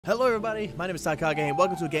Hello everybody, my name is Takage and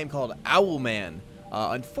welcome to a game called Owlman.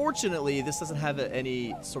 Unfortunately, this doesn't have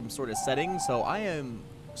some sort of setting, so I am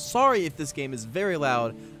sorry if this game is very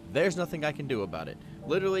loud. There's nothing I can do about it.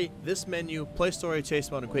 Literally, this menu, play story, chase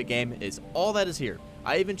mode, and quit game is all that is here.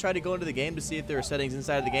 I even tried to go into the game to see if there are settings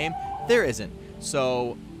inside of the game. There isn't.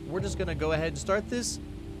 So, we're just going to go ahead and start this.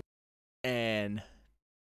 And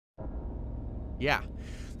yeah.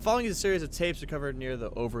 Following is a series of tapes recovered near the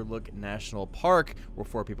Overlook National Park, where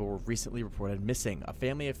 4 people were recently reported missing. A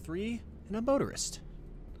family of 3 and a motorist.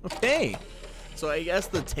 Okay. So I guess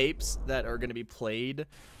the tapes that are going to be played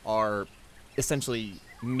are essentially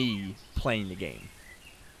me playing the game.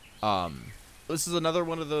 This is another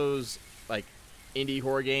one of those, like, indie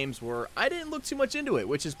horror games where I didn't look too much into it,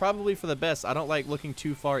 which is probably for the best. I don't like looking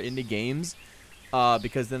too far into games,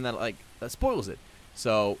 because then that spoils it.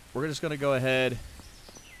 So we're just going to go ahead.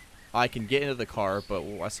 I can get into the car, but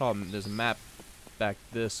I saw there's a map back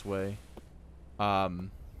this way.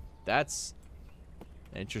 That's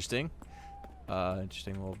interesting.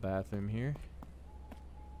 Interesting little bathroom here.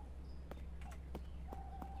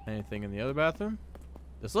 Anything in the other bathroom?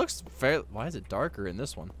 This looks fair. Why is it darker in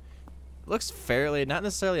this one? It looks fairly, not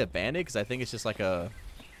necessarily abandoned, because I think it's just like a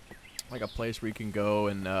place where you can go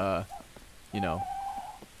and you know.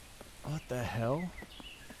 What the hell?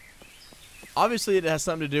 Obviously, it has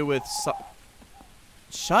something to do with.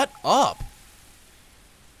 Shut up!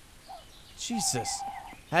 Jesus,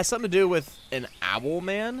 it has something to do with an owl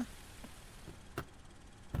man.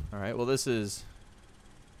 All right. Well, this is.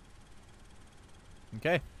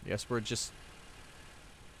 Okay. Guess we're just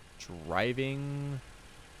driving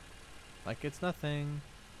like it's nothing.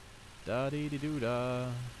 Da dee dee doo da.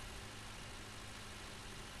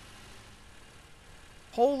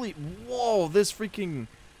 Holy! Whoa! This freaking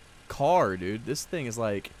car, dude. This thing is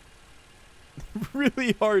like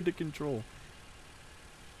really hard to control.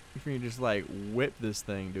 If you can just like whip this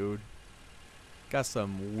thing, dude. Got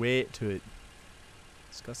some weight to it.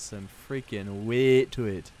 It's got some freaking weight to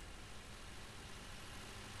it.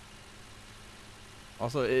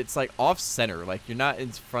 Also, it's like off center. Like you're not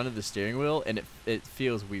in front of the steering wheel, and it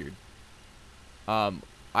feels weird. I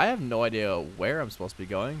have no idea where I'm supposed to be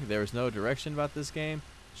going. There was no direction about this game.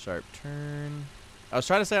 Sharp turn. I was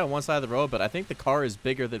trying to stay on one side of the road, but I think the car is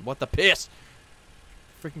bigger than what the piss.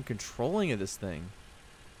 Freaking controlling of this thing.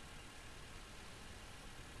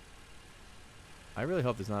 I really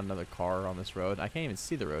hope there's not another car on this road. I can't even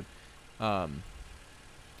see the road,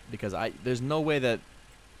 because there's no way that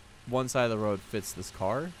one side of the road fits this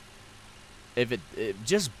car. If it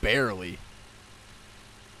just barely.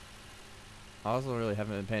 I also really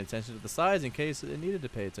haven't been paying attention to the sides in case it needed to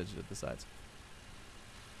pay attention to the sides.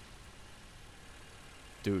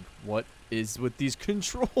 Dude, what is with these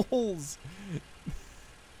controls?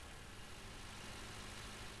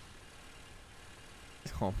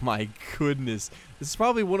 Oh my goodness. This is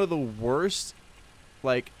probably one of the worst,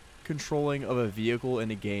 like, controlling of a vehicle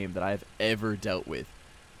in a game that I've ever dealt with.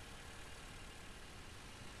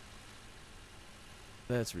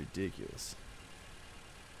 That's ridiculous.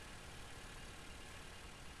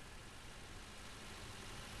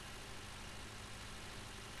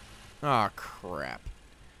 Aw, crap.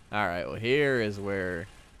 Alright, well here is where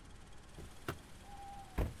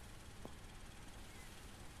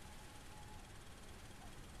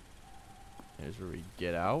we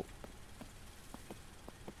get out.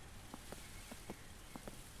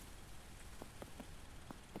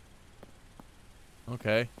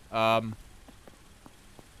 Okay. Do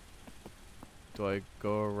I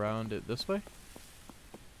go around it this way?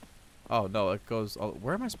 Oh no, it goes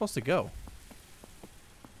where am I supposed to go?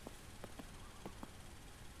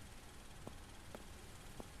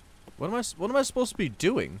 What am I supposed to be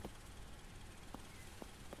doing?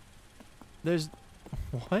 There's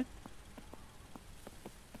what?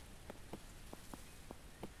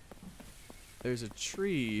 There's a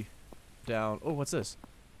tree down. Oh, what's this?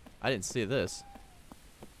 I didn't see this.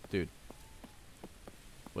 Dude.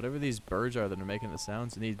 Whatever these birds are that are making the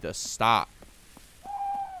sounds need to stop.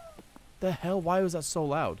 The hell? Why was that so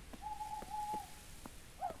loud?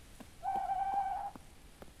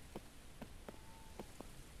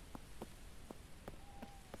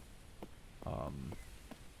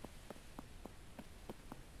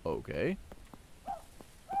 Okay.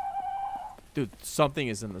 Dude, something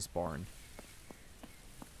is in this barn.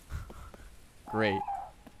 Great.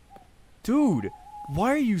 Dude,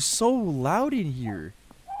 why are you so loud in here?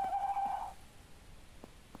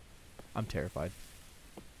 I'm terrified.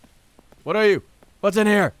 What are you? What's in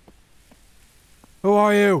here? Who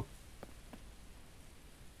are you?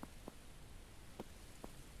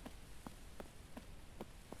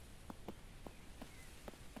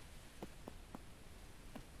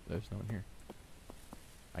 there's no one here.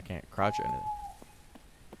 I can't crouch or anything.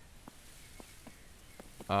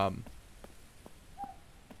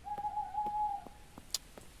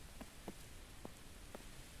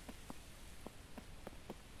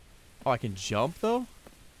 Oh, I can jump though?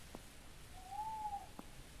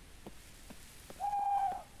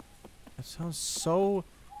 That sounds so...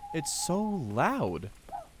 It's so loud.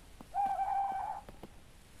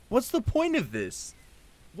 What's the point of this?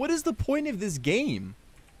 What is the point of this game?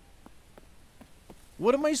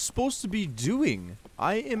 What am I supposed to be doing?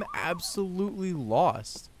 I am absolutely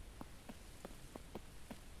lost.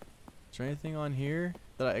 Is there anything on here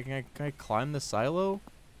that can I climb the silo?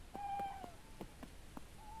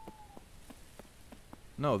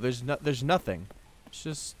 No, there's nothing. It's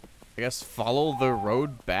just, I guess, follow the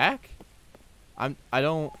road back. I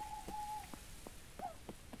don't.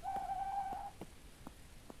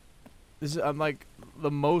 I'm like the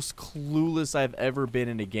most clueless I've ever been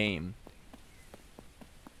in a game.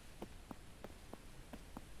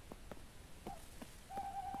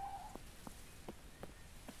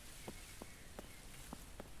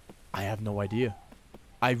 I have no idea.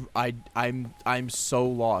 I'm so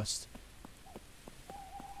lost.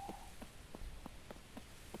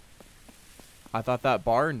 I thought that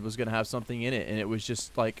barn was gonna have something in it, and it was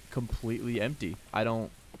just like completely empty. I don't.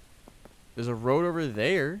 There's a road over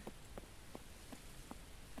there.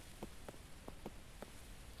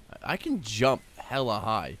 I can jump hella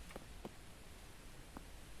high.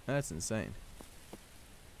 That's insane.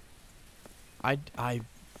 I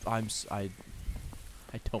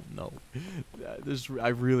don't know. I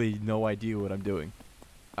really no idea what I'm doing.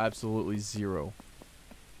 Absolutely zero.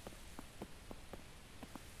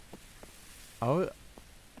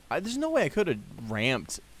 There's no way I could have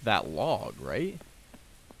ramped that log, right?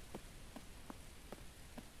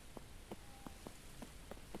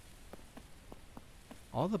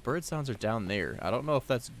 All the bird sounds are down there. I don't know if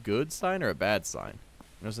that's a good sign or a bad sign.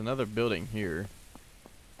 There's another building here.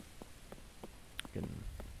 I can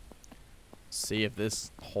see if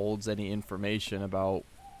this holds any information about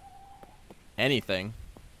anything.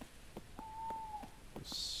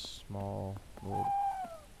 Small little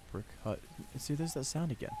brick hut. See, there's that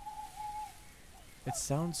sound again. It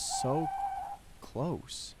sounds so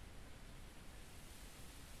close.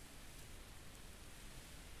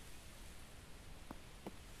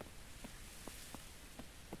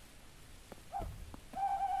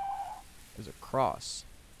 There's a cross.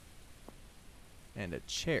 And a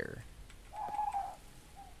chair.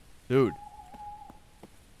 Dude.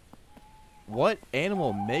 What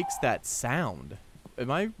animal makes that sound? Am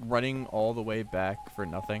I running all the way back for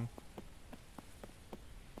nothing?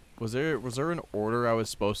 Was there an order I was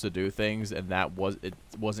supposed to do things and it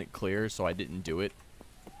wasn't clear, so I didn't do it?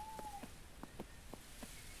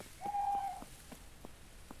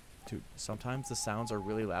 Dude, sometimes the sounds are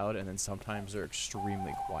really loud and then sometimes they're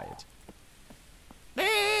extremely quiet.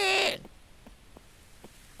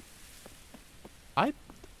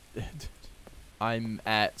 I'm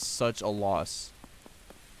at such a loss.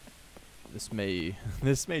 This may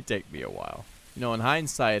take me a while. You know, in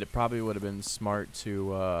hindsight, it probably would have been smart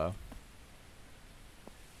to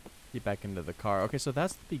get back into the car. Okay, so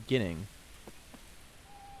that's the beginning.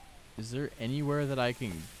 Is there anywhere that I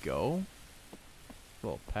can go? A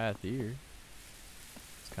little path here.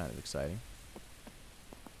 It's kind of exciting.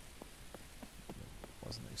 It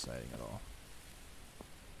wasn't exciting at all.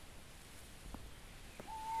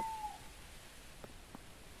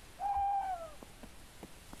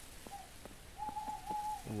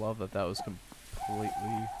 Love that was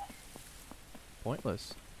completely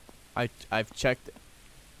pointless. I've checked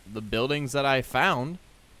the buildings that I found.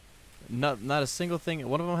 Not a single thing.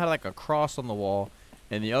 One of them had like a cross on the wall,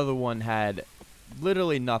 and the other one had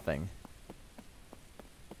literally nothing.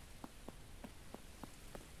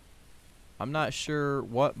 I'm not sure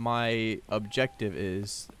what my objective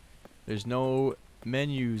is. There's no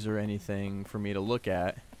menus or anything for me to look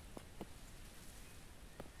at.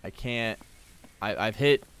 I can't. I've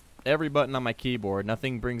hit every button on my keyboard.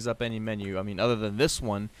 Nothing brings up any menu. I mean, other than this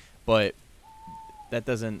one, but that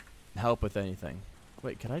doesn't help with anything.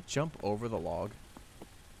 Wait, can I jump over the log?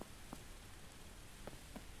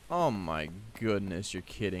 Oh my goodness, you're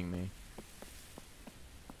kidding me.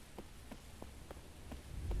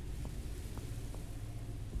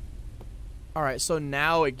 Alright, so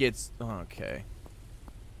now it gets... Okay.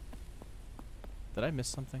 Did I miss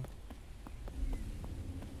something?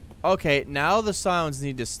 Okay, now the sounds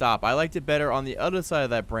need to stop. I liked it better on the other side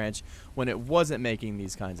of that branch when it wasn't making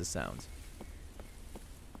these kinds of sounds.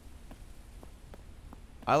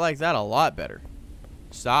 I like that a lot better.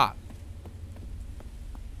 Stop.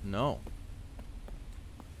 No.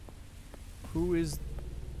 Who is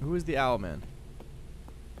the owl man?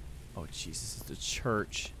 Oh, jeez, this is the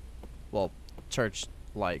church. Well,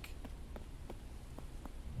 church-like.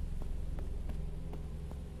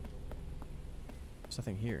 There's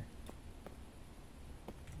nothing here.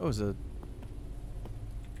 Oh, is a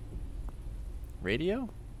radio?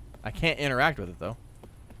 I can't interact with it though.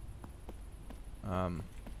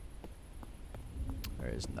 There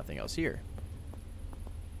is nothing else here.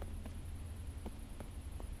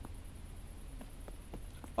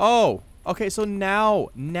 Oh, okay, so now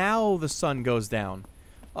the sun goes down.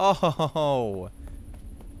 Oh,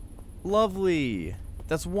 lovely.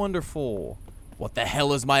 That's wonderful. What the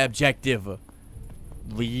hell is my objective?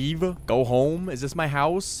 Leave? Go home? Is this my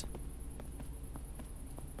house?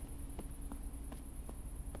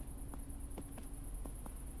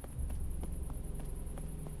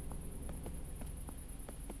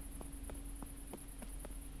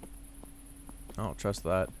 I don't trust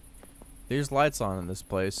that. There's lights on in this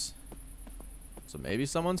place. So maybe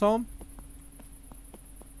someone's home?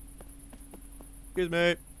 Excuse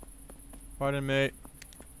me. Pardon me.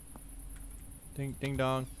 Ding ding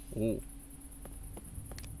dong. Ooh.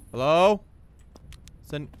 Hello?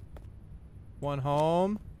 Is anyone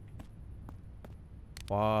home?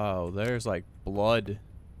 Wow, there's like blood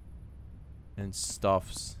and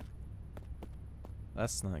stuffs.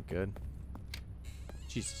 That's not good.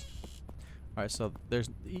 Jesus. Alright, so there's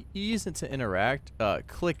E isn't to interact.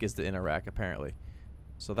 Click is to interact, apparently.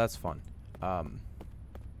 So that's fun.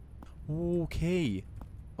 Okay.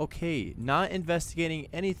 Okay, not investigating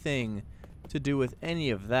anything to do with any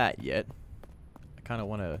of that yet. I kind of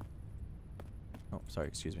want to... Oh, sorry,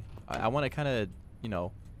 excuse me. I want to kind of, you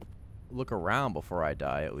know, look around before I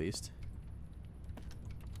die, at least.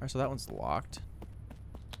 Alright, so that one's locked.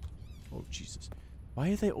 Oh, Jesus. Why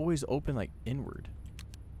do they always open, like, inward?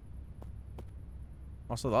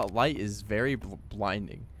 Also, that light is very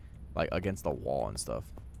blinding. Like, against the wall and stuff.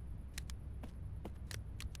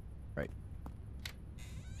 Right.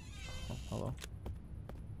 Oh, hello.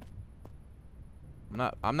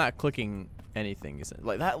 I'm not clicking anything.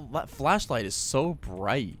 Like, that flashlight is so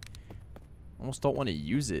bright. Almost don't want to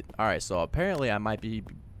use it. Alright, so apparently I might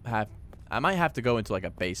have to go into, like,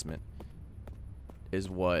 a basement. Is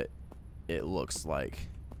what it looks like.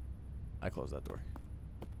 I closed that door.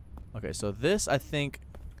 Okay, so this, I think...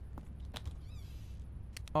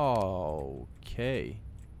 Okay.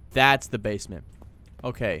 That's the basement.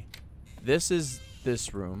 Okay. This is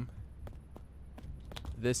this room.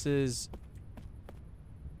 This is...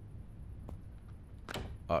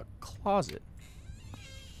 a closet.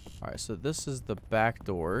 Alright, so this is the back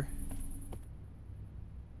door.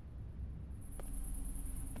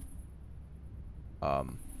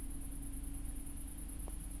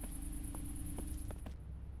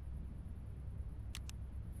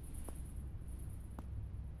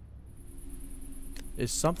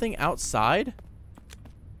 Is something outside?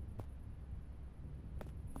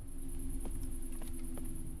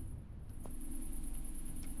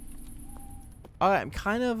 I'm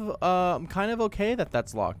kind of okay that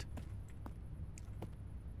that's locked.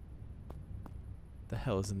 The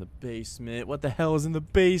hell is in the basement? What the hell is in the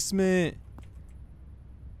basement?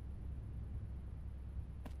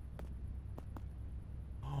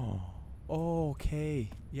 Oh, okay.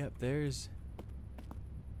 Yep, there's...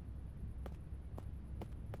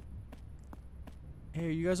 Hey, are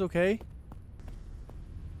you guys okay?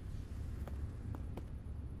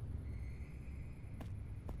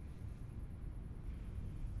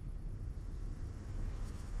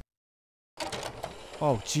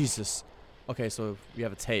 Oh, Jesus. Okay, so we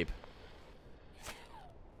have a tape.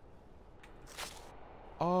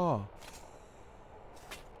 Oh.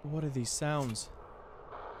 What are these sounds?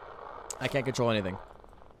 I can't control anything.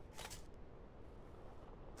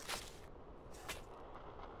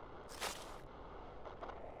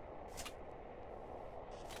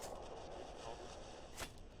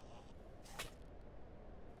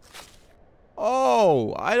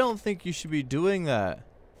 Oh, I don't think you should be doing that.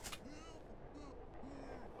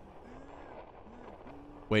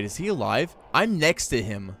 Wait, is he alive? I'm next to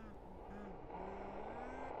him.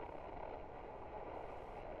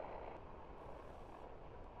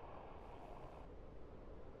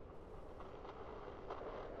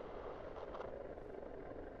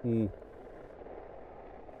 Ooh.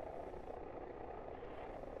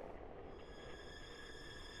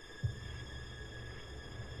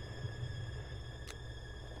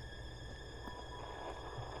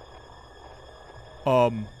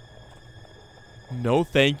 No,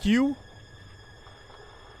 thank you.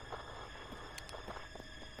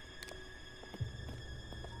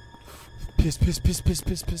 Piss, piss, piss, piss,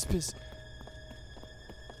 piss, piss, piss.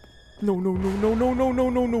 No, no, no, no, no, no, no,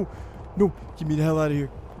 no, no. No, get me the hell out of here.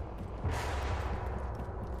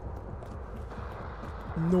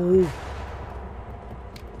 No.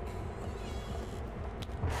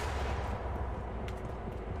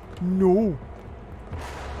 No.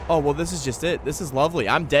 Oh, well, this is just it. This is lovely.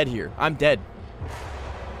 I'm dead here. I'm dead.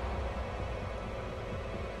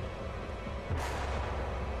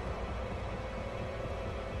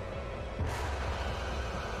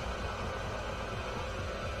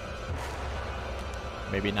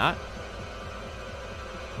 Maybe not.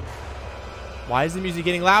 Why is the music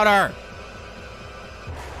getting louder?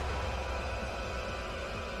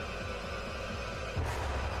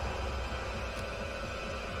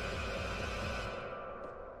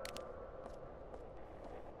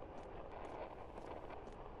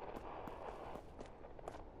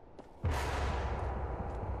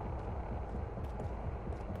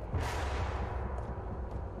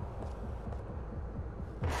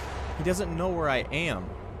 He doesn't know where I am.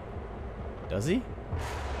 Does he?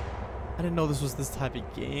 I didn't know this was this type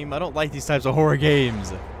of game. I don't like these types of horror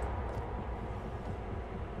games.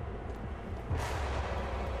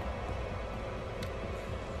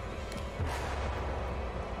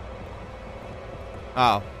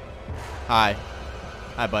 Oh. Hi.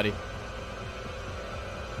 Hi, buddy.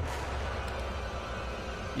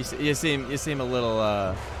 You seem a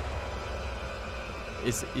little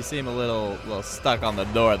you seem a little stuck on the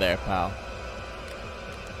door there, pal.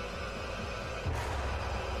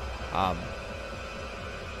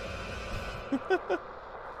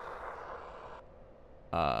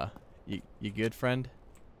 You good, friend?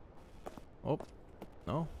 Oh,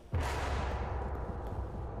 no.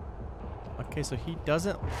 Okay, so he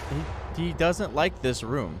doesn't like this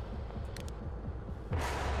room.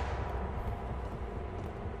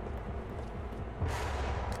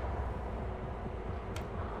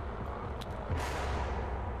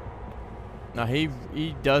 No, he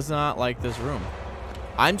does not like this room.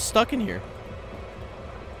 I'm stuck in here.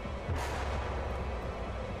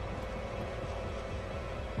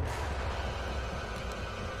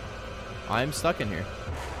 I'm stuck in here.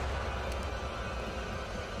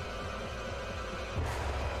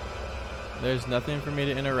 There's nothing for me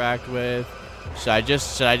to interact with. Should I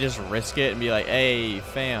just risk it and be like, "Hey,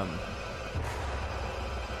 fam"?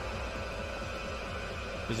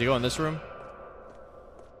 Does he go in this room?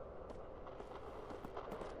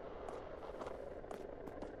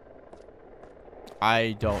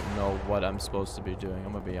 I don't know what I'm supposed to be doing.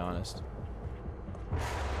 I'm gonna be honest.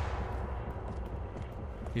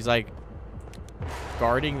 He's like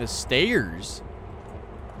guarding the stairs.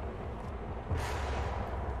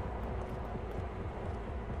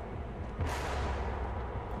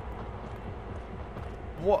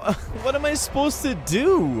 What am I supposed to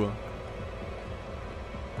do?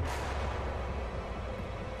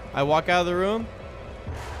 I walk out of the room.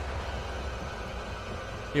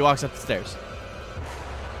 He walks up the stairs.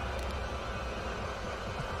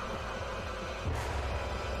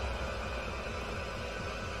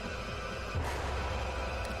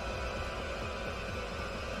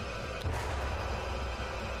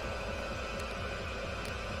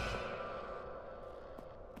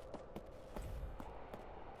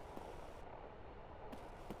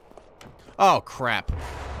 Oh, crap.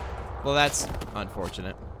 Well, that's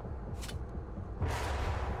unfortunate.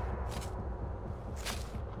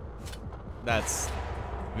 That's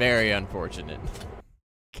very unfortunate.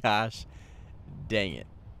 Gosh, dang it.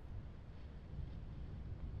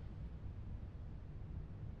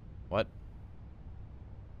 What?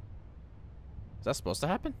 Is that supposed to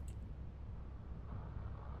happen?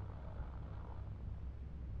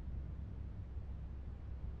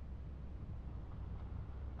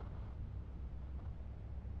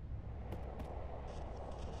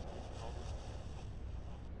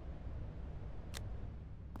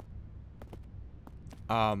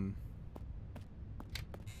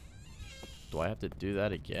 Do I have to do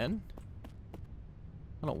that again?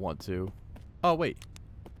 I don't want to. Oh, wait.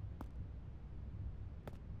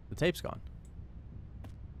 The tape's gone.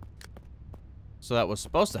 So that was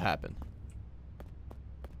supposed to happen.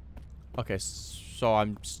 Okay, so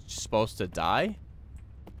I'm supposed to die?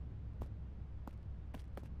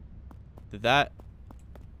 Did that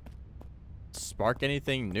spark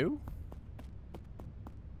anything new?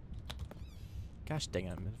 Gosh dang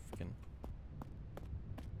it, I'm freaking...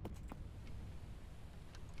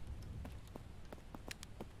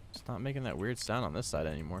 It's not making that weird sound on this side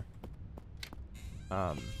anymore.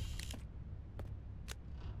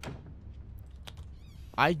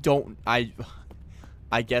 I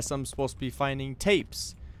guess I'm supposed to be finding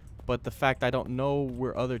tapes, but the fact I don't know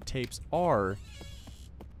where other tapes are,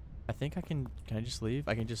 I think can I just leave?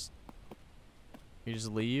 I can just You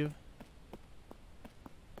just leave?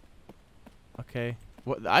 Okay.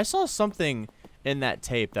 What? I saw something in that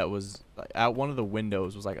tape that was at one of the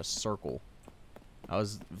windows was like a circle. I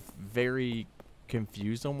was very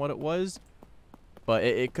confused on what it was, but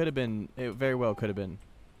it could have been. It very well could have been.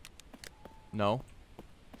 No.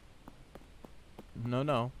 No,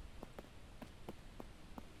 no.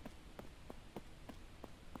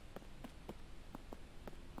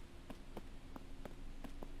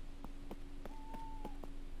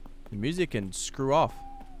 The music can screw off.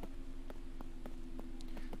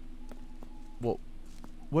 Well,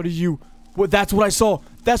 what are you? What? That's what I saw.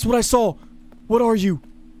 That's what I saw. What are you?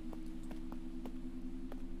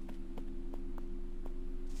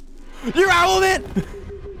 You're Owlman!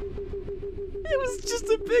 It was just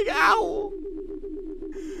a big owl.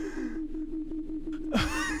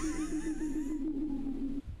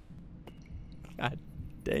 God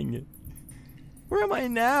dang it. Where am I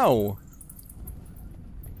now?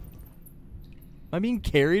 Am I being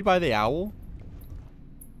carried by the owl?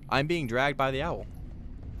 I'm being dragged by the owl.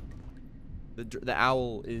 The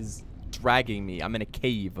owl is dragging me. I'm in a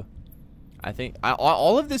cave. I think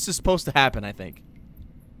all of this is supposed to happen, I think.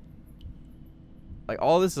 Like,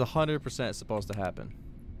 all this is 100% supposed to happen.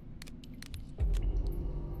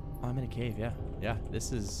 Oh, I'm in a cave, yeah. Yeah,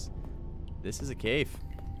 this is a cave.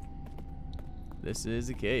 This is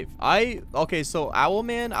a cave. Okay, so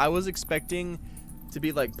Owlman, I was expecting to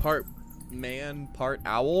be like part man, part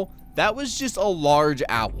owl. That was just a large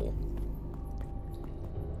owl.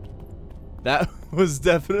 That was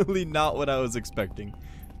definitely not what I was expecting.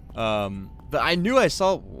 But I knew I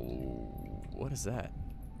saw... What is that?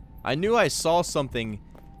 I knew I saw something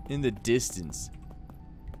in the distance.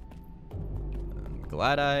 I'm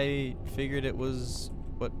glad I figured it was...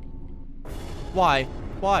 What? Why?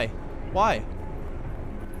 Why? Why?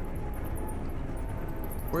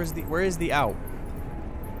 Where is the out?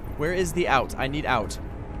 Where is the out? I need out.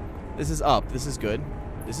 This is up. This is good.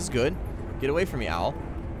 This is good. Get away from me, owl.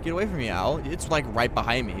 Get away from me, owl. It's like right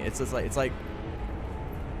behind me. It's like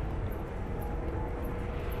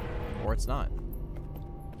or it's not.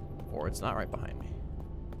 Or it's not right behind me.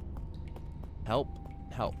 Help.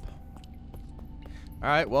 Help.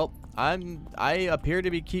 Alright, well, I appear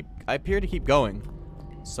to keep going.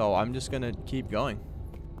 So I'm just gonna keep going.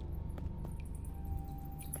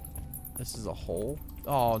 This is a hole.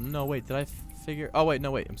 Oh no, wait, did I figure? Oh wait, no,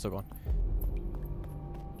 wait, I'm still going.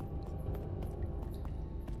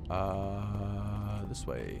 This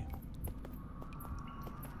way.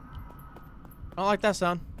 I don't like that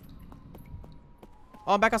sound.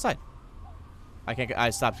 Oh, I'm back outside. I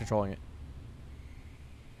stopped controlling it.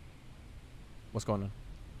 What's going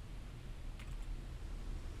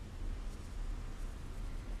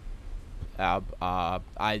on?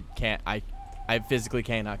 I physically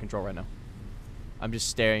cannot control right now. I'm just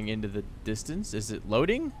staring into the distance. Is it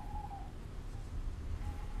loading?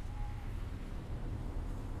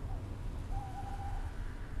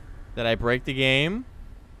 Did I break the game?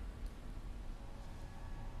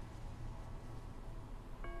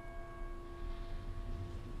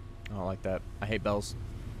 I don't like that. I hate bells.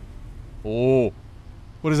 Oh.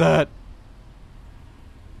 What is that?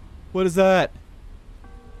 What is that?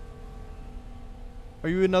 Are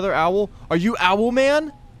you another owl? Are you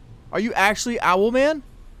Owlman? Are you actually Owlman?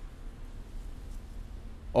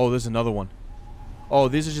 Oh, there's another one. Oh,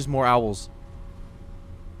 these are just more owls.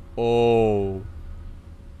 Oh.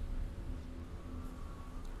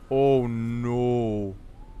 Oh no.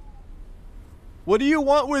 What do you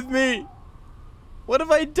want with me? What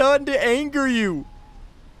have I done to anger you?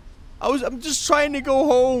 I'm just trying to go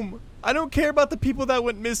home. I don't care about the people that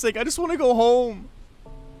went missing. I just want to go home.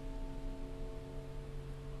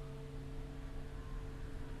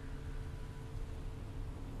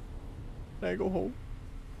 Can I go home?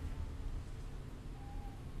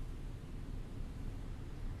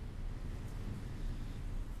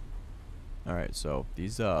 All right, so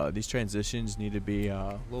these transitions need to be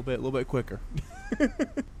a little bit quicker.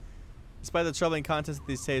 Despite the troubling contents of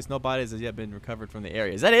these tapes, no bodies has yet been recovered from the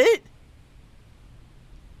area. Is that it?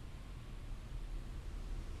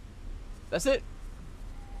 That's it.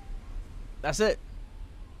 That's it.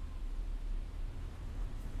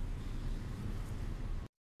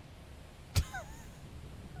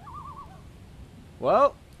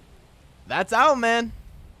 Well, that's out, man.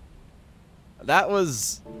 That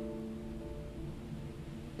was...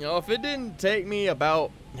 You know, if it didn't take me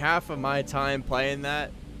about half of my time playing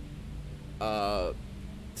that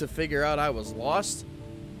to figure out I was lost,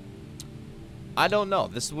 I don't know.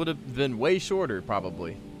 This would have been way shorter,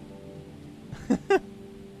 probably.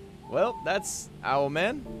 Well, that's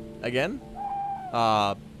Owlman again.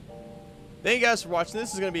 Thank you guys for watching.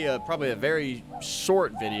 This is going to be probably a very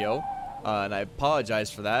short video, and I apologize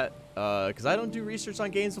for that, because I don't do research on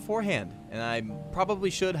games beforehand, and I probably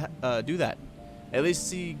should do that, at least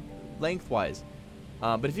see lengthwise.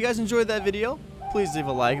 But if you guys enjoyed that video, please leave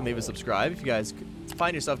a like and leave a subscribe if you guys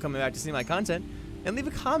find yourself coming back to see my content, and leave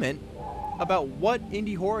a comment about what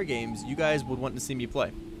indie horror games you guys would want to see me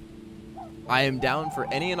play. I am down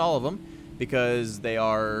for any and all of them because they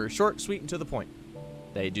are short, sweet, and to the point.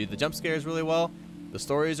 They do the jump scares really well. The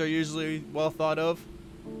stories are usually well thought of,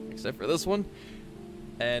 except for this one.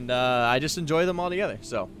 And I just enjoy them all together.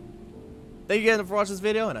 So, thank you guys for watching this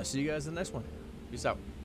video, and I'll see you guys in the next one. Peace out.